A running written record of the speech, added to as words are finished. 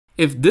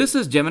If this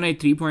is Gemini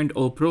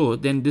 3.0 Pro,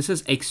 then this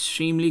is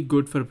extremely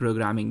good for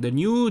programming. The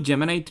new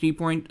Gemini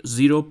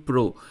 3.0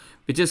 Pro,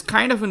 which is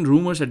kind of in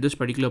rumors at this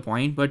particular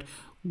point, but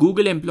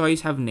Google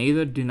employees have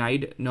neither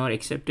denied nor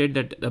accepted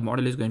that the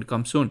model is going to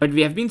come soon. But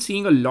we have been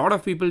seeing a lot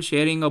of people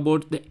sharing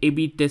about the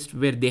A/B test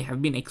where they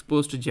have been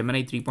exposed to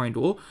Gemini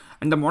 3.0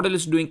 and the model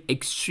is doing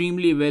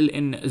extremely well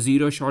in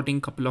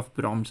zero-shotting couple of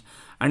prompts.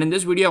 And in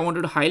this video, I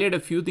wanted to highlight a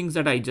few things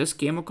that I just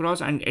came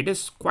across, and it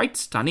is quite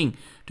stunning,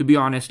 to be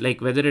honest, like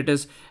whether it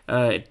is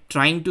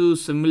trying to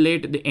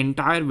simulate the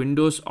entire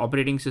Windows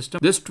operating system.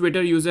 This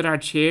Twitter user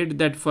had shared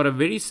that for a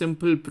very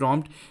simple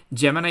prompt,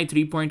 Gemini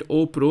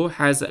 3.0 Pro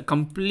has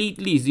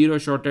completely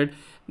zero-shotted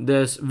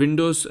this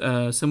Windows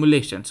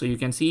simulation. So you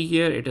can see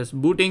here it is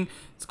booting,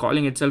 it's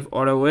calling itself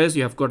AutoOS.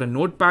 You have got a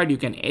notepad, you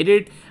can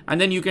edit,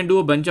 and then you can do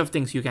a bunch of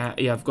things. You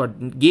have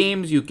got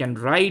games, you can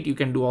write, you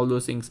can do all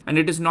those things. And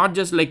it is not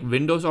just like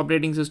Windows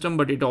operating system,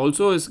 but it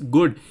also is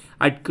good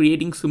at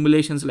creating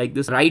simulations like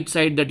this. Right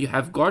side that you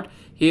have got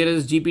here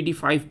is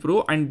GPT-5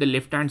 Pro, and the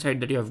left hand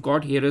side that you have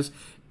got here is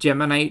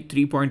Gemini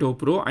 3.0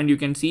 Pro, and you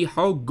can see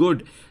how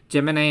good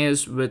Gemini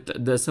is with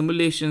the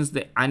simulations,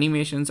 the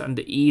animations, and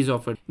the ease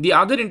of it. The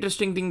other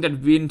interesting thing that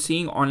we've been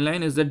seeing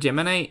online is that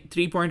Gemini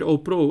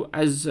 3.0 Pro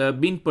has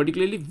been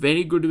particularly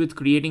very good with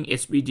creating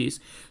SVGs.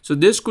 So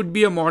this could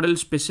be a model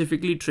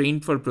specifically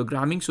trained for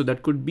programming. So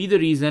that could be the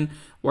reason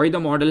why the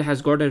model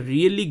has got a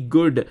really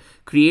good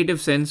creative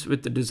sense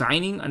with the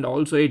designing, and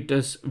also it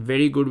is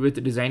very good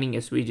with designing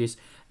SVGs.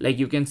 Like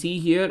you can see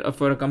here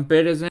for a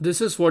comparison,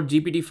 this is what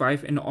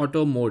GPT-5 in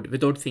auto mode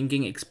without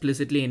thinking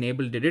explicitly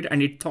enabled did it,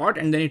 and it thought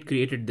and then it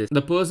created this.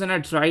 The person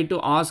had tried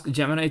to ask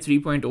Gemini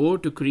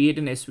 3.0 to create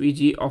an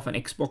SVG of an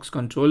Xbox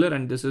controller,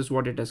 and this is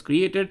what it has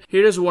created.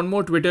 Here is one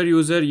more Twitter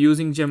user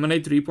using Gemini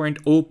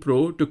 3.0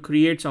 Pro to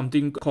create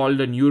something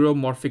called a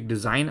neuromorphic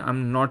design.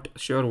 I'm not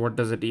sure what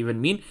does it even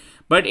mean,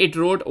 but it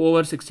wrote over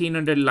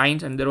 1600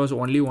 lines and there was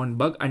only one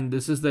bug, and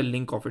this is the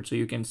link of it. So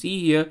you can see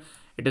here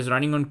it is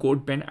running on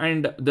CodePen,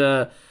 and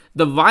the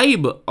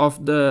vibe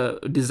of the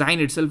design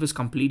itself is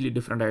completely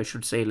different, I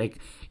should say. Like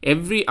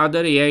every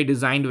other AI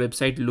designed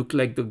website look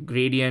like the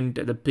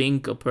gradient, the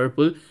pink,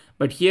 purple,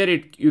 but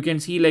here you can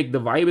see like the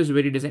vibe is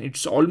very different.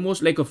 It's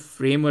almost like a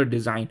framer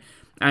design,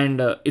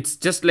 and it's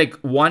just like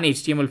one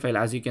HTML file.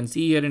 As you can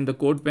see here in the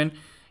CodePen,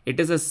 it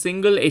is a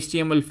single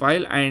HTML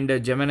file,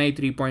 and Gemini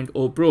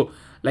 3.0 Pro,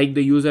 like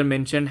the user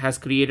mentioned, has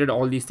created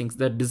all these things.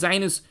 The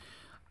design is,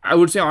 I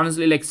would say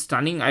honestly, like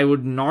stunning. I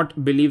would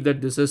not believe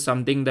that this is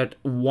something that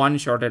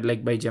one-shotted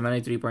like by Gemini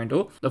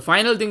 3.0. The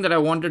final thing that I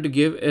wanted to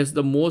give is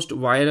the most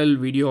viral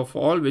video of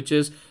all, which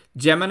is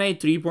Gemini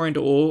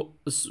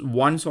 3.0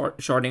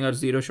 one-shotting or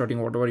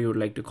zero-shotting, whatever you would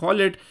like to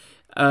call it,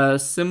 a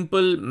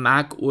simple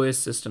Mac OS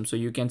system. So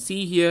you can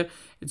see here,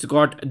 it's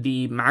got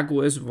the Mac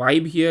OS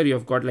vibe here.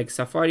 You've got like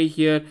Safari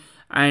here,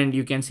 and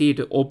you can see it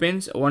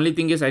opens. Only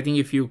thing is, I think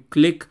if you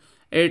click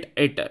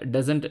it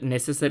doesn't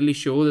necessarily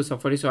show the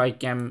Safari. So I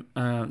can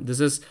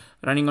this is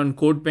running on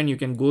CodePen. You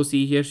can go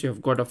see here. So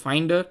you've got a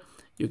Finder,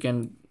 you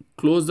can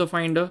close the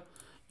Finder,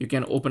 you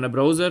can open a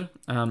browser.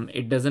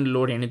 It doesn't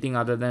load anything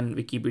other than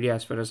Wikipedia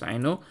as far as I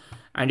know,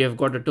 and you've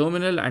got a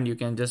terminal, and you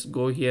can just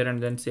go here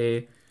and then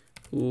say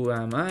who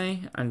am I,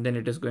 and then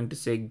it is going to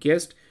say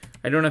guest.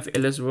 I don't know if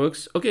ls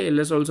works. Okay,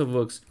 ls also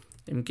works.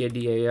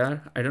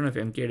 mkdir, I don't know if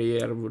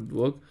mkdir would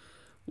work.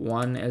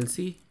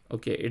 1lc.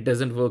 Okay, it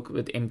doesn't work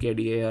with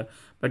mkdir,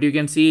 but you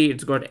can see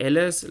it's got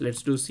ls.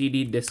 Let's do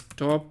cd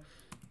desktop,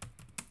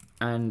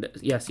 and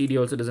yeah, cd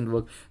also doesn't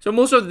work. So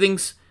most of the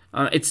things,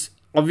 it's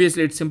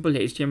obviously it's simple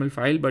HTML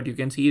file, but you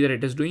can see that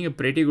it is doing a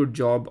pretty good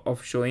job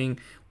of showing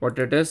what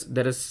it is.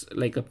 There is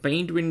like a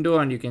paint window,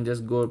 and you can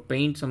just go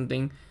paint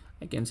something.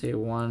 I can say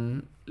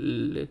one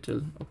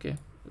little, okay,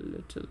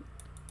 little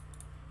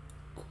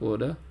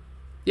coda.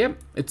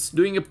 Yep, it's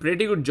doing a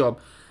pretty good job.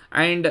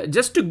 And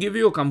just to give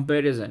you a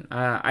comparison,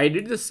 I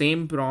did the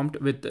same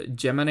prompt with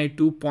Gemini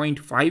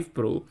 2.5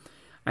 Pro,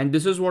 and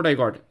this is what I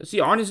got. See,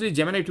 honestly,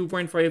 Gemini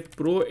 2.5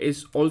 Pro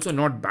is also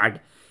not bad.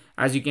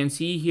 As you can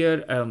see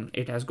here,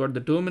 it has got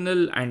the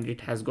terminal and it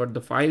has got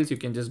the files. You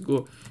can just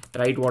go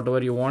write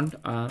whatever you want.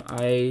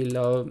 I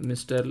love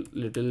Mr.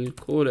 Little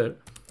Coder,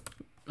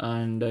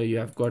 and you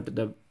have got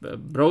the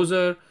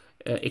browser,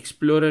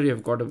 Explorer. You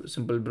have got a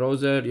simple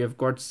browser. You have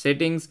got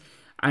settings.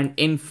 And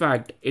in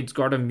fact, it's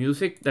got a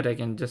music that I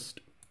can just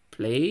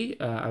play.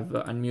 I've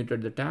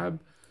unmuted the tab,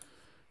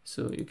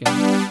 so you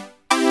can.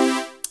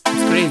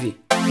 It's crazy,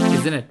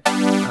 isn't it?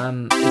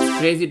 It's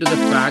crazy to the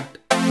fact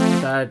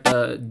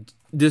that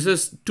this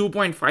is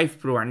 2.5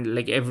 Pro, and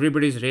like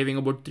everybody's raving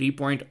about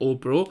 3.0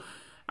 Pro.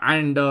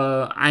 And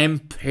I am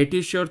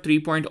pretty sure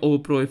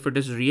 3.0 Pro, if it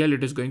is real,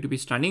 it is going to be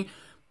stunning.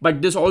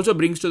 But this also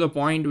brings to the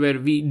point where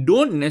we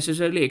don't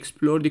necessarily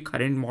explore the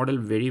current model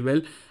very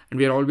well, and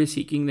we are always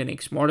seeking the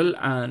next model.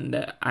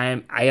 And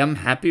I am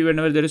happy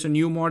whenever there is a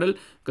new model,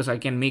 because I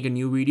can make a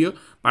new video.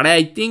 But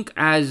I think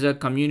as a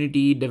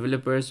community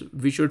developers,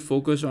 we should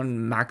focus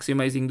on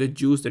maximizing the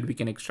juice that we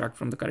can extract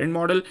from the current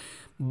model.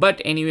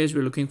 But anyways,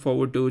 we're looking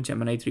forward to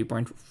Gemini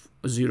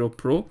 3.0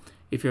 Pro.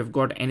 If you have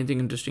got anything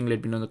interesting,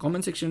 let me know in the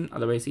comment section.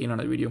 Otherwise, see you in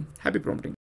another video. Happy prompting.